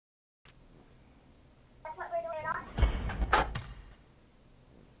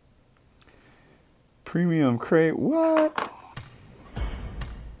Premium crate, what?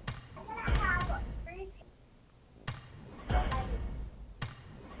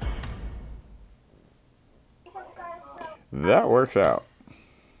 That works out.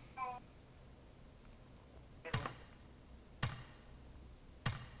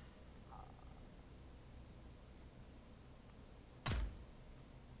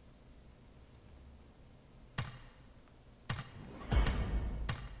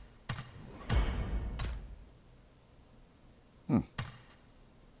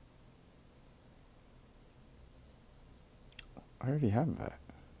 I already have that.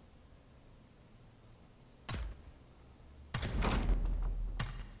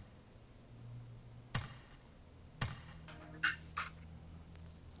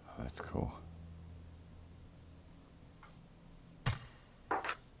 Oh, that's cool.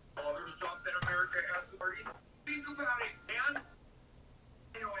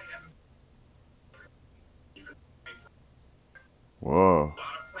 Whoa.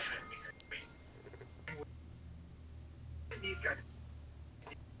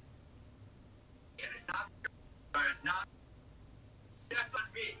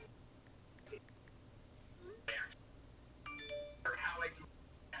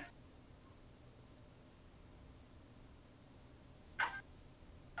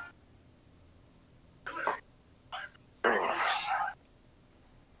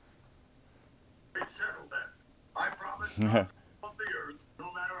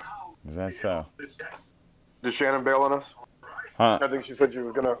 Is that so? Did Shannon bail on us? Huh? I think she said she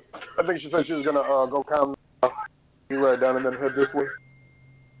was gonna. I think she said she was gonna go calm you right down and then head this way.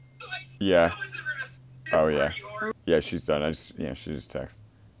 Yeah. Oh yeah. Yeah, she's done. She just texted.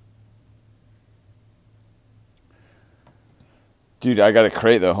 Dude, I got a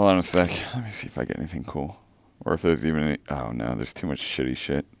crate though. Hold on a sec. Let me see if I get anything cool, or if there's even any. Oh no, there's too much shitty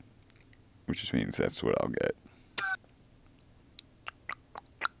shit, which just means that's what I'll get.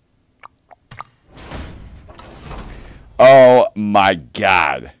 Oh my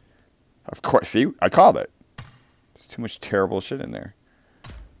god. Of course. See, I called it. There's too much terrible shit in there.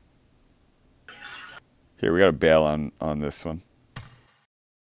 Here, we gotta bail on this one.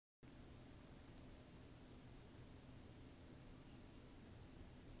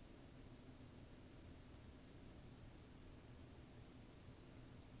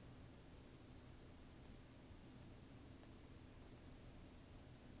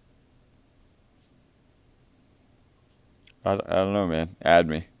 I don't know, man. Add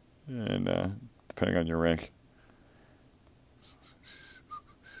me, and depending on your rank.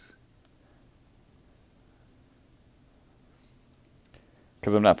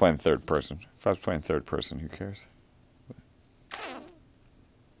 Because I'm not playing third person. If I was playing third person, who cares?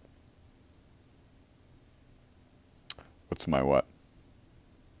 What's my what?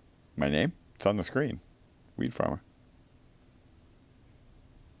 My name? It's on the screen. Weed farmer.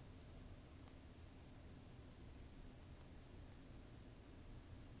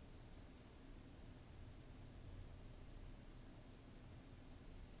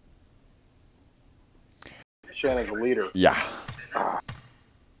 Shannon's a leader. Yeah.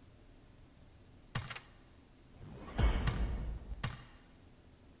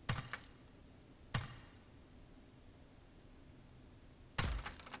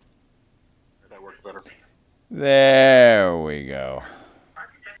 That works better. There we go.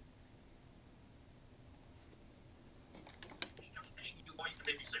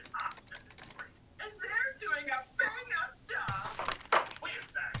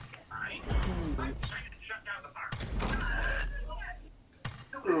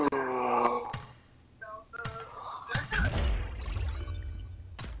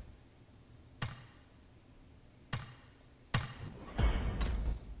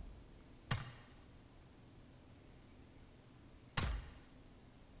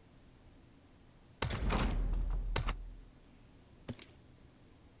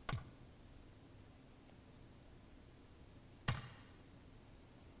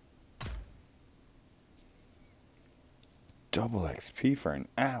 Double XP for an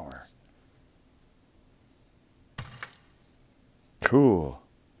hour. Cool.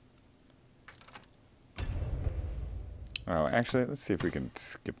 Oh, actually, let's see if we can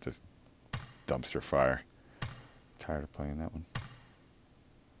skip this dumpster fire. Tired of playing that one.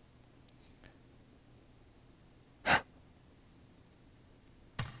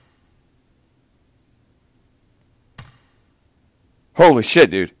 Holy shit,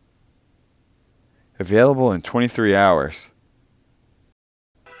 dude. Available in 23 hours.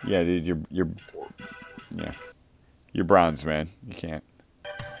 Yeah, dude, yeah. You're bronze, man. You can't.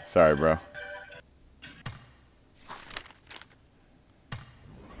 Sorry, bro.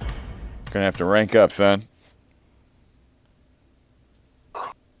 Gonna have to rank up, son.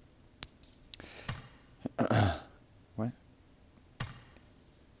 What?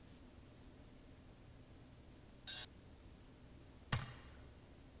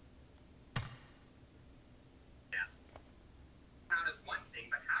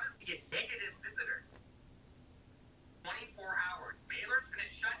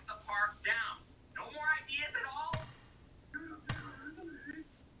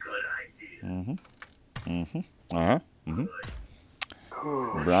 Mm-hmm. Mm-hmm. Uh-huh. Mm-hmm.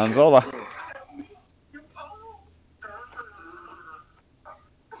 Bronzola.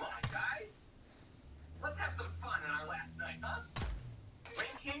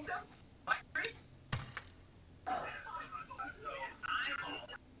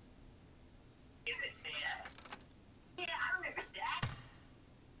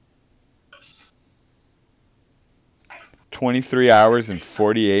 $23 and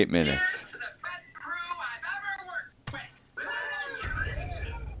 48 minutes.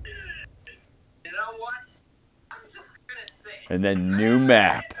 And then new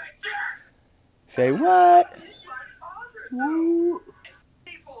map. Say what? Woo.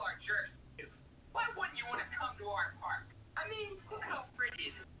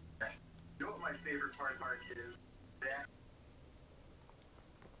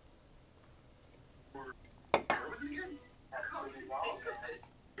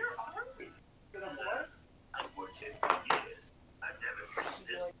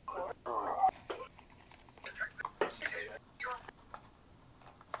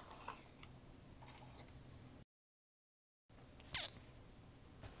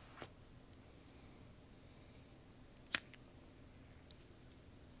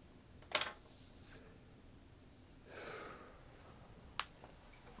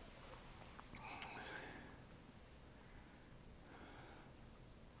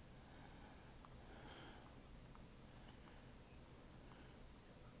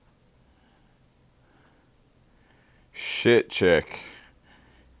 Shit, chick.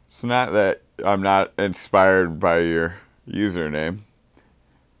 It's not that I'm not inspired by your username.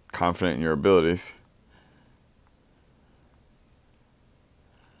 Confident in your abilities.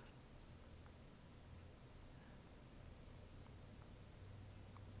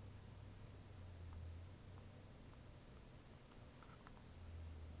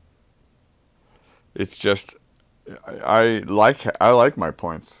 It's just I like my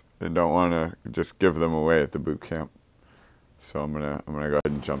points and don't want to just give them away at the boot camp. So I'm gonna go ahead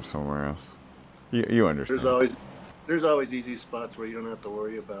and jump somewhere else. You understand? There's always easy spots where you don't have to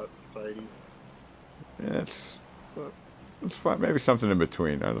worry about fighting. Yeah, it's fine. Maybe something in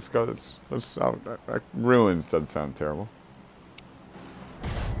between. Let's go. Ruins doesn't sound terrible.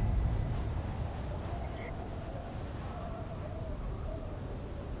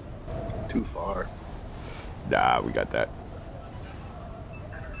 Too far. Nah, we got that.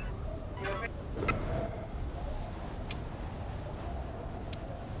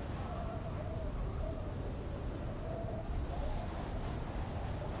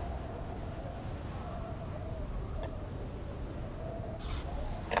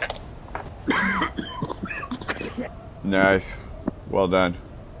 Nice. Well done.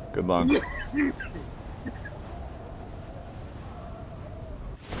 Good luck.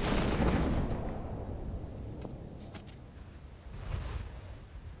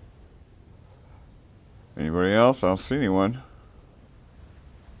 Anybody else? I don't see anyone.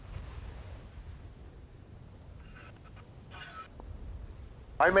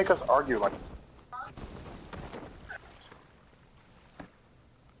 Why make us argue like?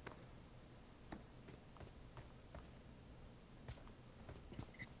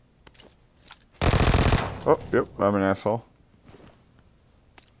 Oh, yep, I'm an asshole.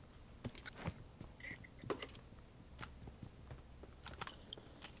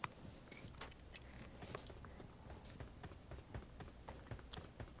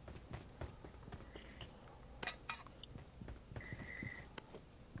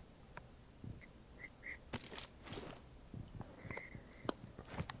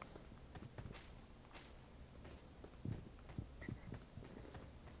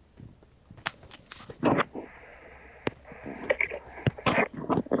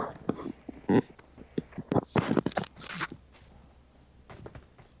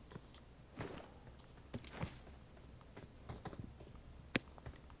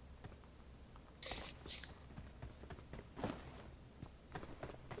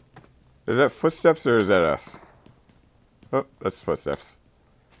 Is that footsteps or is that us? Oh, that's footsteps.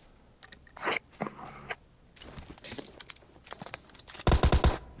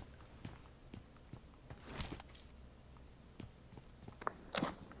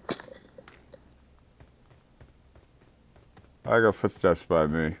 I got footsteps by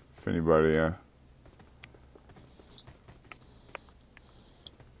me. If anybody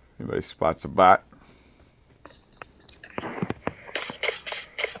spots a bot.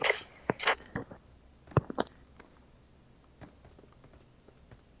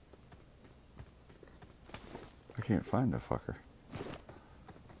 I can't find the fucker.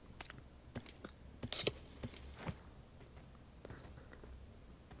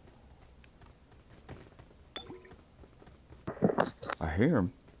 I hear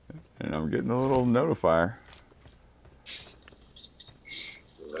him, and I'm getting a little notifier.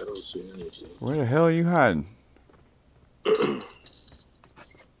 I don't see anything. Where the hell are you hiding?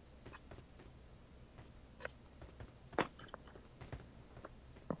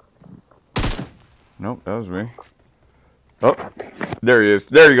 Nope, that was me. Oh, there he is.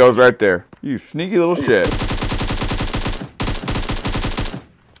 There he goes right there. You sneaky little shit.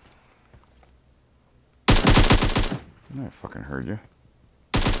 I fucking heard you.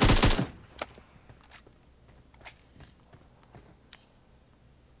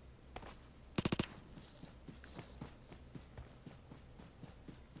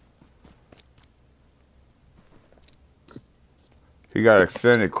 You got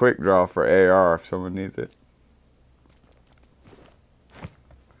extended quick draw for AR if someone needs it.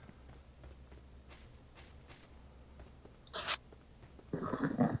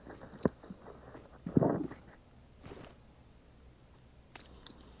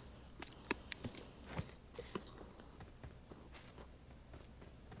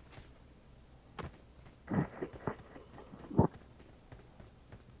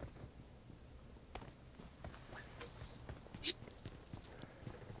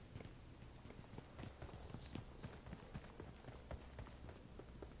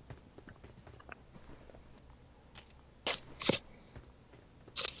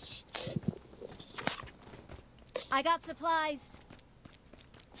 I got supplies.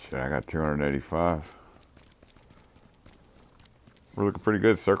 Shit, I got 285. We're looking pretty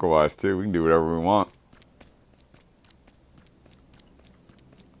good circle-wise, too. We can do whatever we want.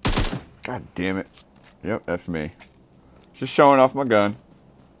 God damn it. Yep, that's me. Just showing off my gun.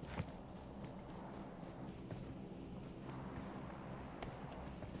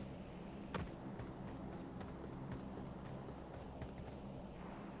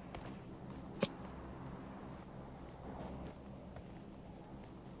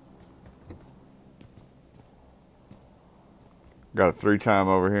 Got a 3-time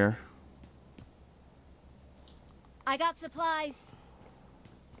over here. I got supplies.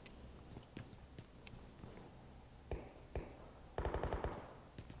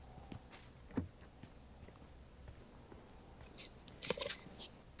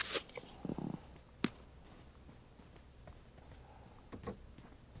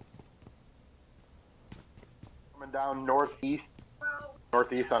 Coming down northeast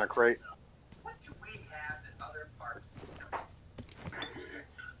on a crate. What do we have in other parts?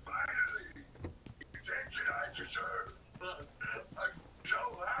 Finally, the attention I deserve. I'm so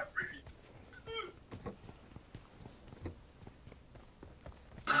happy.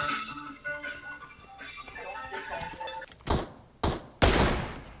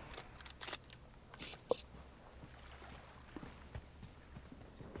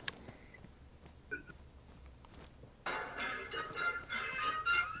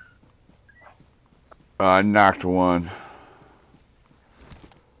 I knocked one.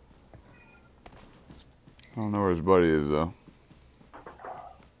 I don't know where his buddy is, though.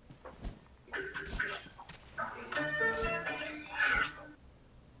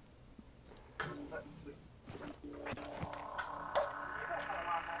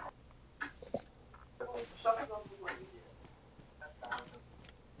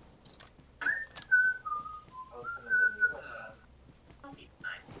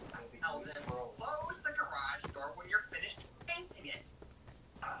 Close the garage door when you're finished painting it.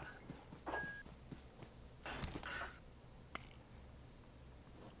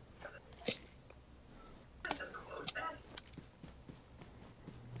 Close that.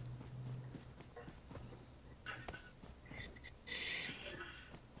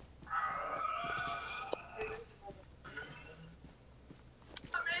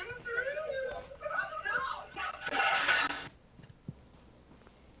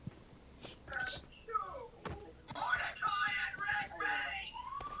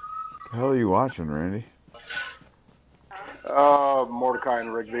 The hell are you watching, Randy? Mordecai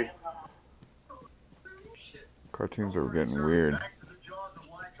and Rigby. Cartoons are getting weird.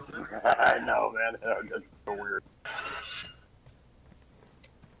 I know, man. That's so weird.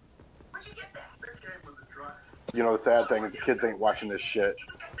 You know, the sad thing is the kids ain't watching this shit.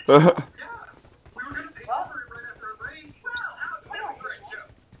 We were gonna pay for it right after a break. Well,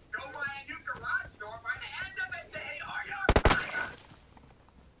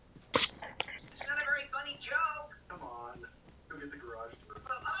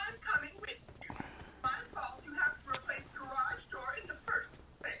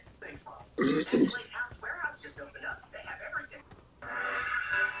 House warehouse just opened up. They have everything.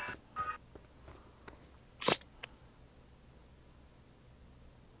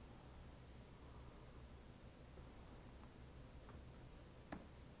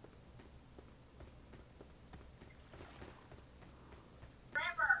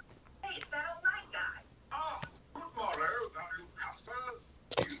 Trevor, hey, it's that old night guy. Ah, good morrow, value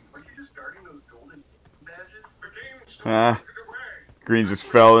customers. Are you just starting those golden badges? The game's still Ah. taken away. Green just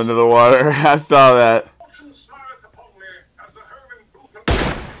fell into the water. I saw that. Fortune smileth upon me as the Herman Booth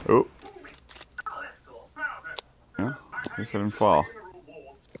Oh, Oh, that's cool. now then, yeah. I guess I didn't fall.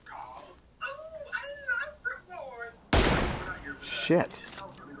 Oh, I love rewards. Shit.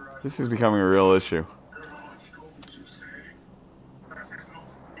 This is becoming a real issue.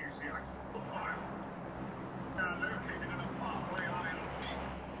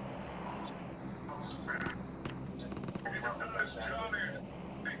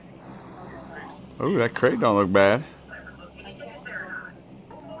 Oh, that crate don't look bad.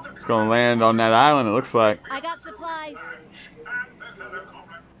 It's gonna land on that island, it looks like. I got supplies.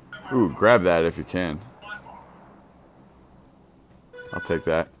 Ooh, grab that if you can. I'll take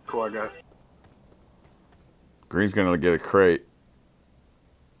that. Cool, I got. Green's gonna get a crate.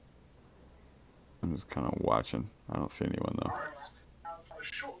 I'm just kind of watching. I don't see anyone though.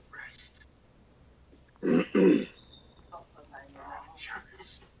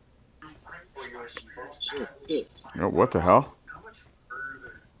 Oh, what the hell?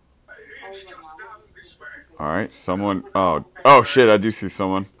 Alright, someone. Oh shit, I do see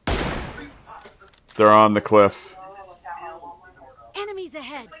someone. They're on the cliffs. Enemies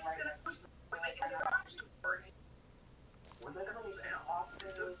ahead.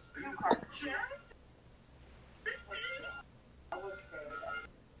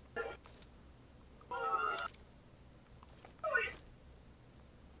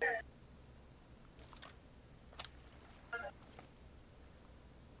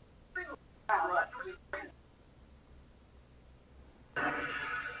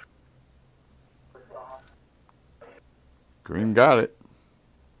 Green got it.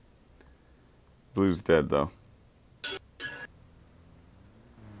 Blue's dead though.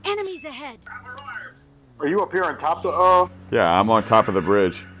 Enemies ahead. Are you up here on top of Yeah, I'm on top of the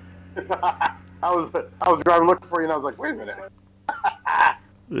bridge. I was driving looking for you and I was like, wait a minute.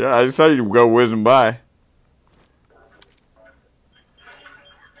 Yeah, I just saw you go whizzing by.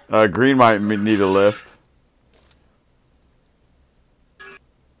 Green might need a lift.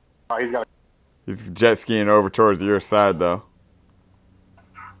 Oh, he's got. He's jet skiing over towards your side though.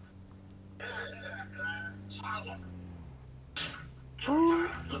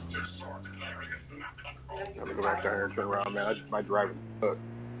 Let me go back down here and turn around, man. My driving.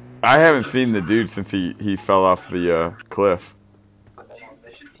 I haven't seen the dude since he fell off the cliff.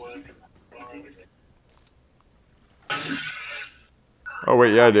 Oh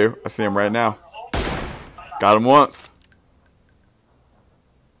wait, yeah I do. I see him right now. Got him once.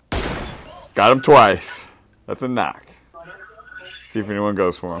 Got him twice. That's a knock. See if anyone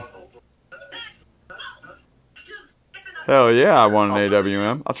goes for him. Hell yeah, I want an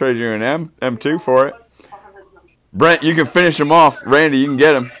AWM. I'll trade you an M2 for it. Brent, you can finish him off. Randy, you can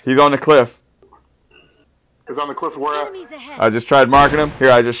get him. He's on the cliff. He's on the cliff where at? Enemies ahead. I just tried marking him.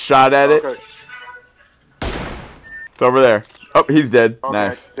 Here, I just shot at it. Okay. It's over there. Oh, he's dead. Okay.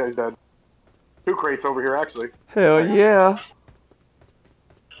 Nice. Yeah, he's dead. 2 crates over here, actually. Hell yeah.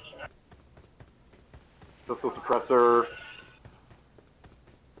 Pistol suppressor.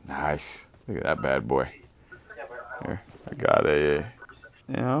 Nice. Look at that bad boy. Here, I got a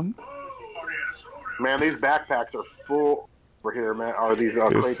M. Man, these backpacks are full over here, man. Are these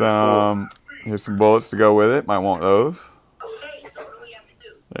Here's crates are here's some bullets to go with it. Might want those.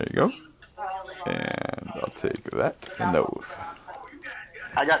 There you go. And I'll take that and those. full?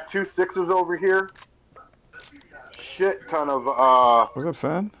 I got 2 6s over here. Shit ton of What's up,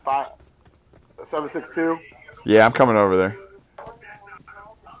 son? 7.62. Yeah, I'm coming over there.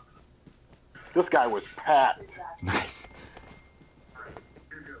 This guy was packed. Nice.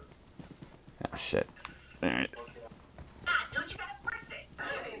 Oh shit. Alright. Don't you got a birthday?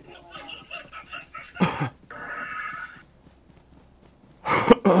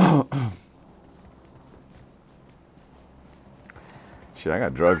 Shit, I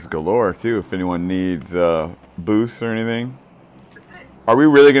got drugs galore too if anyone needs boosts or anything. Are we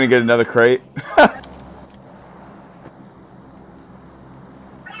really gonna get another crate?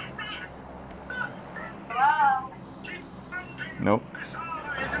 Nope.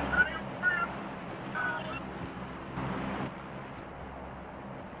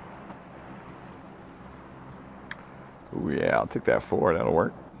 Ooh, yeah, I'll take that 4. That'll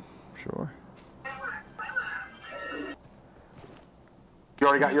work. Sure. You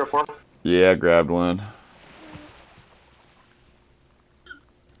already got your 4? Yeah, I grabbed one. Got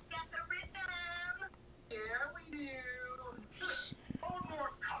the rhythm. Yeah, we do. One more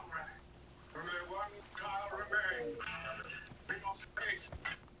comrade. Only one child remains. Single space.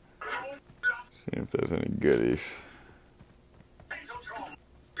 See if there's any goodies.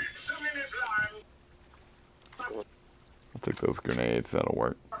 I'll take those grenades. That'll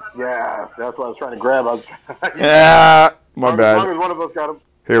work. Yeah, that's what I was trying to grab. I was. Yeah, my As long bad. as one of us got him.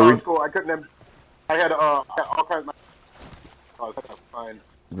 Here No, we. it's cool. I couldn't have. I had all kinds of. Oh, that's fine. I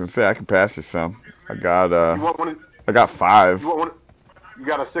was gonna say I can pass you some. I got You want one? Of, I got 5. you want one? You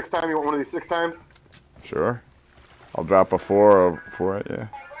got a 6 time? You want one of these 6 times? Sure. I'll drop a 4 for it. Yeah.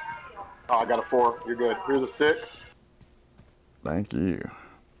 Oh, I got a 4. You're good. Here's a 6. Thank you.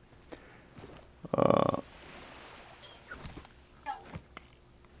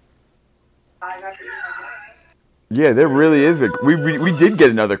 Yeah, there really is a. We did get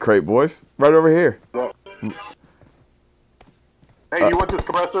another crate, boys. Right over here. Yeah. Hey, you want this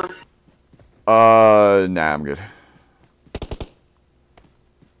compressor? Nah, I'm good.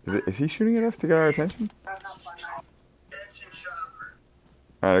 Is he shooting at us to get our attention?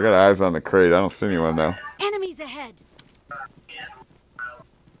 Alright, I got eyes on the crate. I don't see anyone though. Enemies ahead.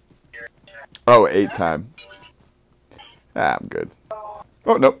 Oh, 8 time. Ah, I'm good.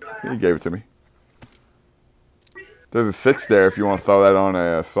 Oh, nope. He gave it to me. There's a 6 there if you want to throw that on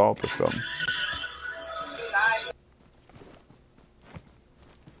a assault or something.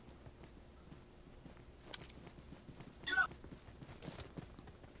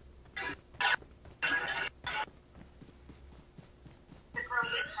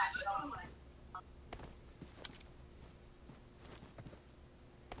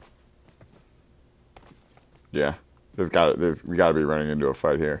 Yeah. We gotta be running into a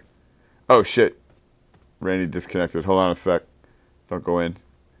fight here. Oh shit. Randy disconnected. Hold on a sec. Don't go in.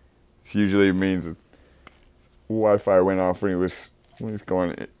 This usually means that Wi-Fi went off when he was going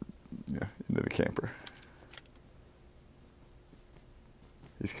into the camper.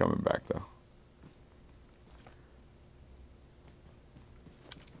 He's coming back though.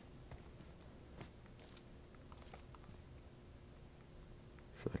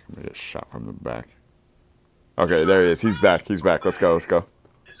 I feel like I'm gonna get shot from the back. Okay, there he is. He's back. He's back. Let's go. Let's go.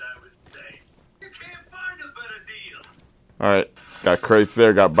 All right. Got crates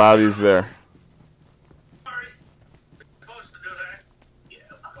there. Got bodies there.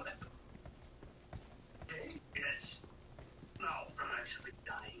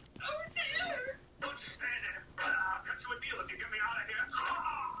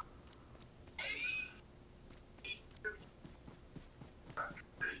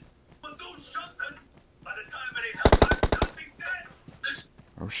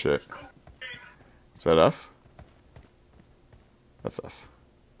 Oh shit. Is that us? That's us.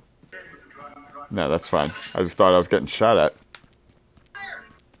 No, that's fine. I just thought I was getting shot at.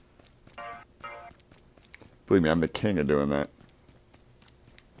 Believe me, I'm the king of doing that.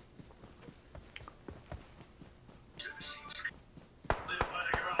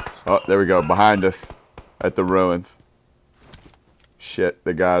 Oh, there we go. Behind us. At the ruins. Shit,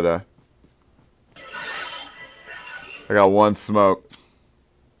 they got I got 1 smoke.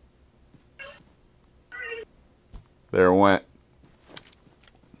 There it went.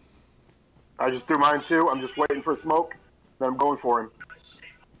 I just threw mine too. I'm just waiting for smoke. Then I'm going for him.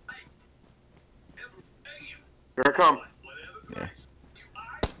 Here I come. Yeah.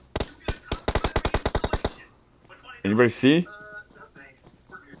 Anybody see?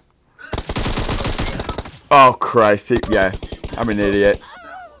 Oh Christ! Yeah, I'm an idiot.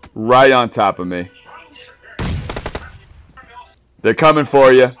 Right on top of me. They're coming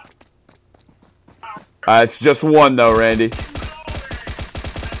for you. It's just 1 though, Randy.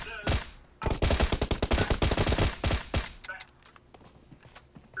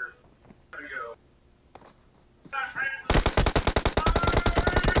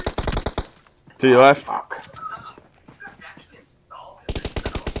 To your left?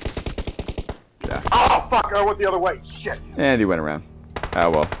 Yeah. Oh, fuck. I went the other way. Shit. And he went around. Ah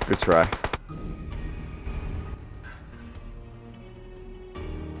well, good try.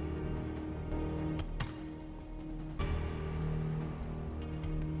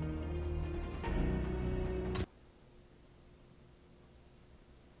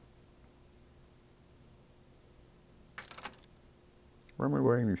 Why am I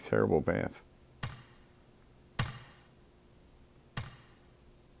wearing these terrible pants?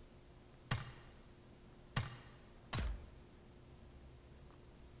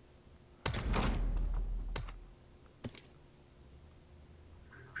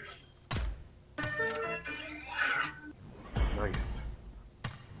 Nice.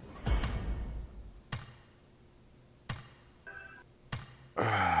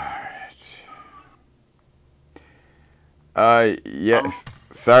 Yes.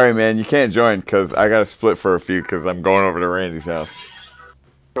 Sorry, man. You can't join because I got to split for a few because I'm going over to Randy's house.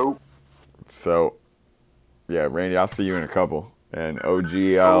 Cool. So, yeah, Randy, I'll see you in a couple. And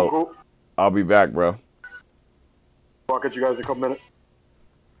OG, Cool. I'll be back, bro. I'll catch you guys in a couple minutes.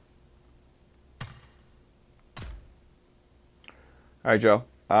 All right, Joe.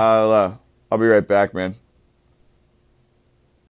 I'll be right back, man.